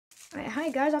Right, hi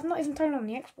guys, I've not even turned on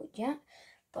the Xbox yet,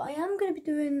 but I am going to be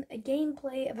doing a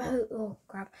gameplay about,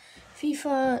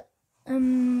 FIFA,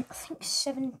 I think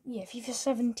FIFA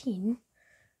 17,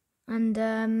 and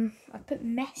I put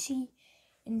Messi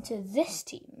into this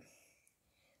team,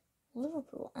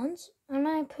 Liverpool, and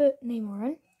I put Neymar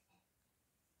in.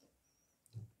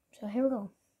 So here we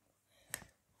go.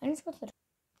 I need to go to the...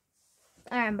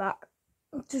 I am back.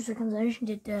 2 seconds, I just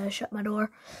need to shut my door.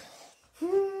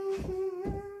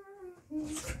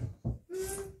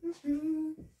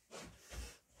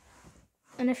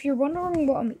 And if you're wondering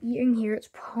what I'm eating here, it's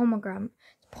pomegranate.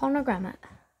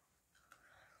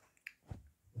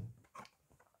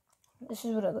 This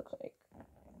is what it looks like.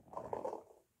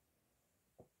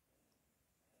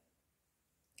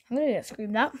 I'm gonna get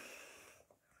screamed at.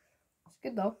 It's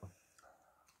good though.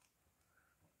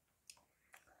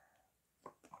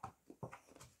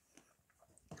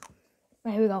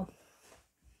 Right, here we go.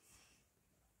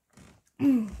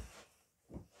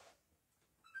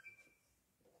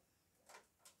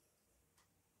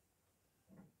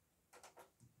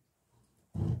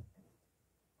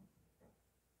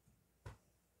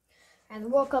 And the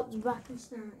World Cup's back and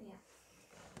start, yeah.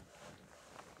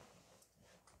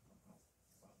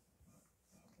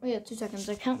 Oh yeah, 2 seconds.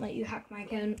 I can't let you hack my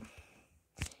account.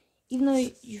 Even though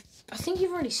I think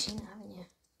you've already seen it, haven't you?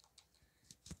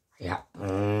 Yeah.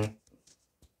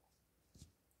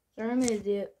 So I'm gonna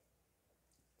do it.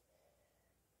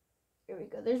 Here we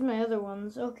go. There's my other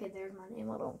ones. Okay, there's my name.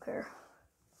 I don't care.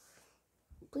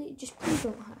 Please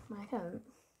don't hack my account.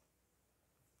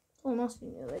 That's all I'm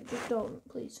asking you. Like, just don't,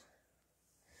 please.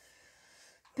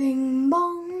 Bing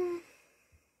bong.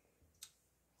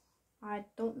 I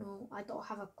don't know. I don't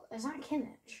have a... Is that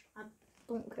Kimmich? I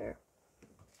don't care.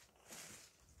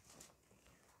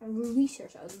 And release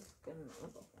yourself. I don't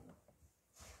know.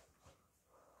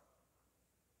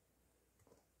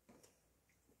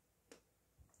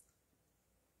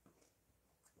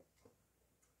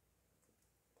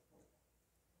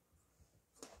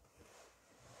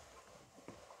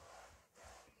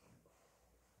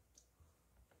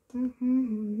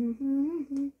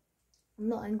 I'm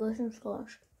not English, I'm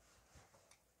Scottish.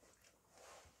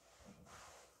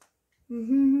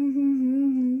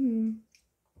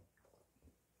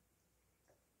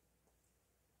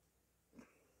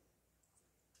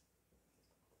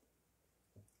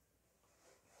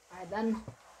 Alright then.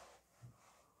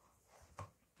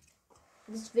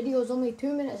 This video is only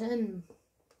 2 minutes in.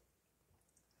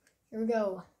 Here we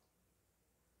go.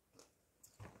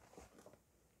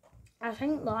 I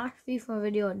think the last FIFA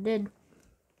video I did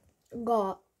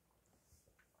got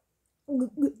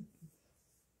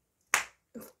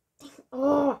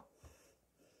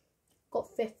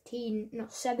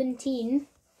 17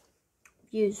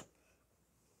 views.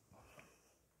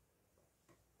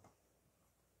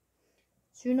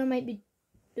 Soon I might be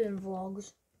doing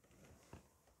vlogs.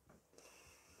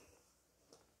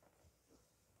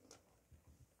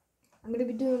 I'm gonna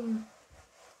be doing...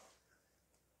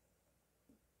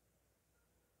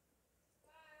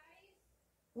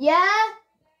 Yeah?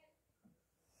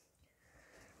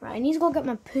 Right, I need to go get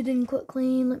my pudding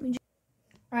quickly. Let me just...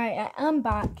 Right, I am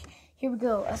back. Here we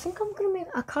go. I think I'm gonna make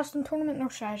a custom tournament. No,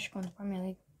 should I just go into Premier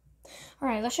League?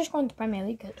 Alright, let's just go into Premier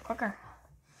League. It's quicker.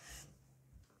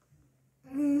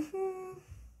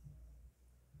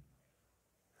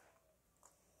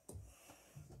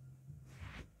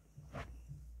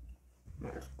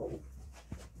 Let's go.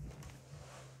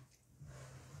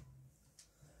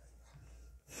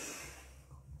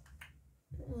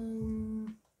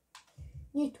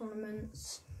 New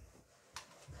tournaments.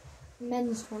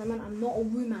 Men's tournament. I'm not a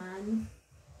woman.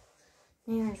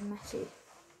 There's Messi.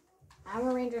 I'm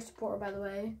a Rangers supporter, by the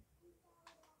way.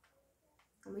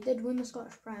 And we did win the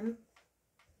Scottish Prem.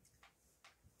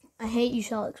 I hate you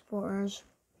Celtic supporters.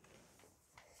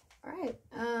 Alright,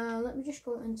 let me just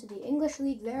go into the English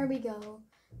League. There we go.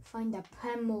 Find the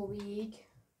Premier League.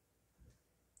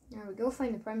 There we go,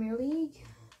 find the Premier League.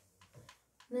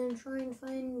 And then try and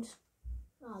find...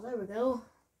 Oh, there we go.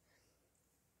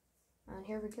 And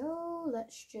here we go.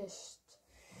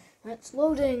 It's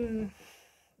loading.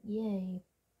 Yay.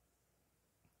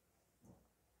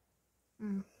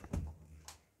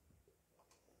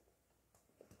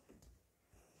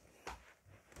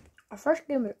 Our first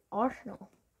game is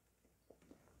Arsenal.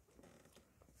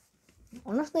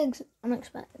 Honestly,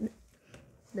 unexpected.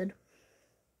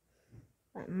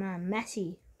 But man,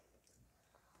 Messi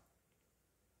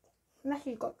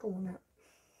got to win it.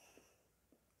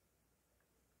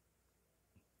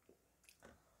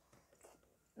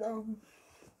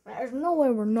 There's no way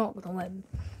we're not gonna win.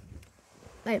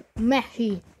 Like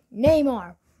Messi,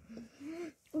 Neymar.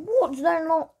 What's there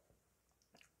not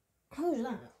Who's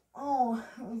that? Oh,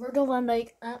 Virgil van Dijk,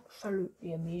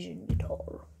 absolutely amazing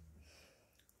guitar.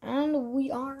 And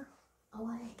we are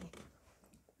away.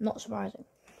 Not surprising.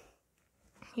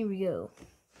 Here we go.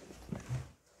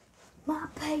 My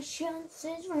patience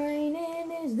is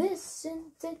raining. Is this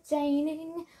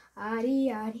entertaining? Addy,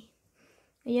 addy.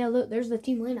 Yeah, look, there's the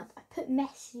team lineup. I put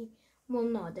Messi. Well,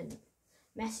 no, I didn't.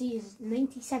 Messi is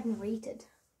 97 rated.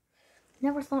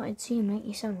 Never thought I'd see him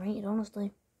 97 rated,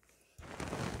 honestly.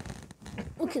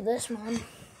 Look at this, man.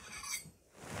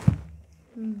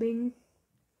 Bing.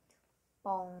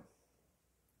 Bong.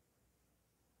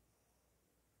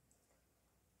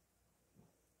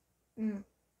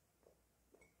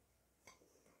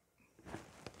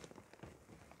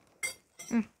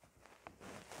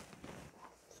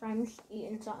 So I'm just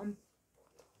eating something.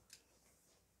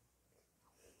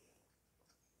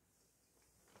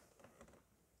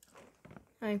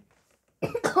 Hey.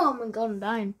 Oh my god, I'm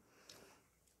dying.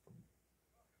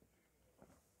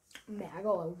 Man, I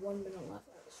got like 1 minute left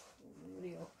of this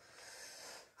video.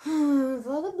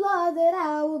 For the blood that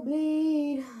I will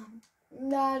bleed,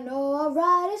 I know I'll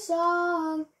write a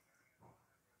song.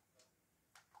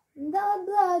 The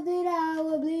blood that I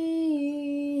will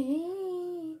bleed.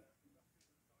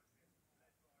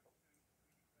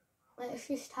 Let's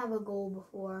just have a goal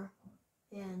before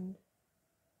the end.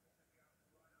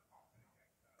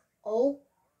 Oh.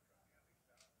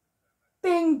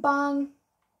 Bing bang.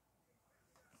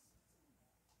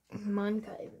 Man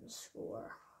can't even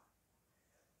score.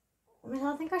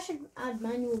 I think I should add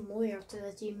Manuel Neuer to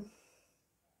the team.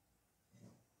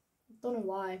 Don't know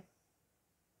why.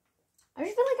 I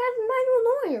just feel like adding Manuel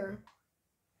Neuer.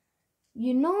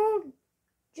 You know,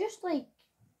 just like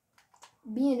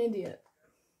be an idiot.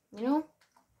 You know?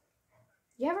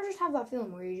 You ever just have that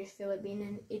feeling where you just feel like being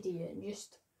an idiot and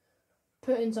just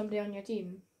putting somebody on your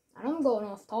team? I know I'm going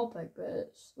off topic, but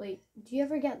it's like, do you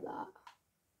ever get that?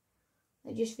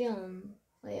 Like just feeling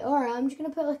like, alright, I'm just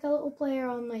gonna put like a little player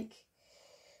on like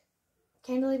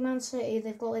kind of like Man City.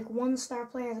 They've got like 1-star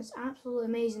player that's absolutely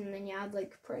amazing, and then you add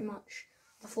like pretty much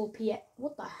the full PA.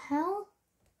 What the hell?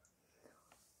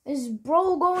 Is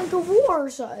bro going to war or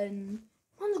something?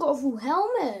 Man's got a full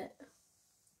helmet.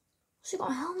 What's he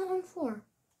got a helmet on for?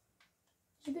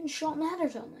 Has he been shot in the head or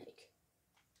something? Like,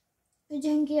 who do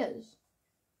you think he is?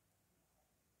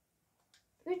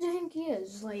 Who do you think he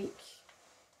is? Like,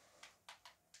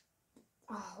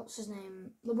 oh, what's his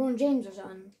name? LeBron James or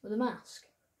something with a mask.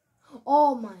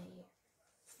 Oh my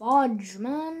fudge,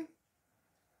 man.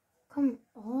 Come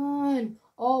on.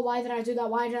 Oh, why did I do that?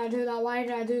 Why did I do that? Why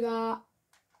did I do that?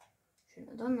 Shouldn't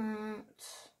have done that.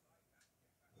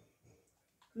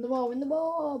 Win the ball, win the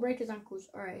ball. Break his ankles.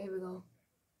 Alright, here we go.